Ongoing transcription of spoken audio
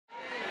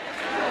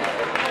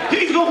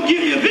He's going to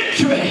give you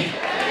victory.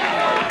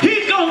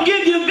 He's going to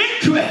give you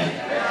victory.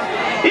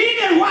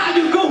 Even while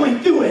you're going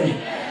through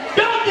it.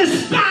 Don't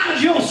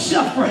despise your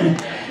suffering.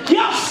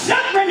 Your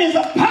suffering is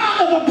a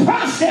part of the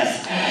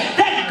process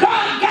that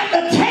God got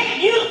to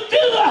take you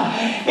through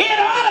in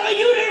order for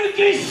you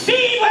to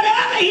receive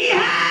whatever He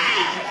has.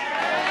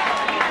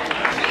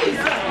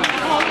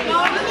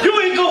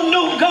 You ain't going to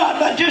know God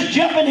by just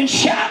jumping and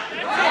shouting.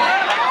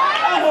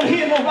 I don't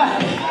hear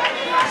nobody.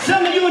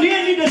 Some of you in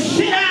here need to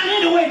sit down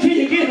anyway till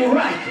you get it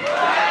right.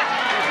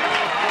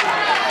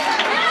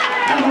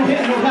 I don't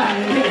hear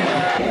nobody in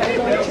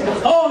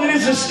here. All of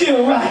this is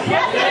still right.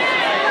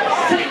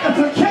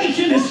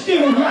 Sanctification is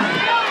still right.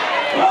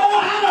 Oh,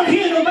 I don't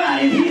hear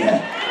nobody in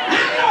here.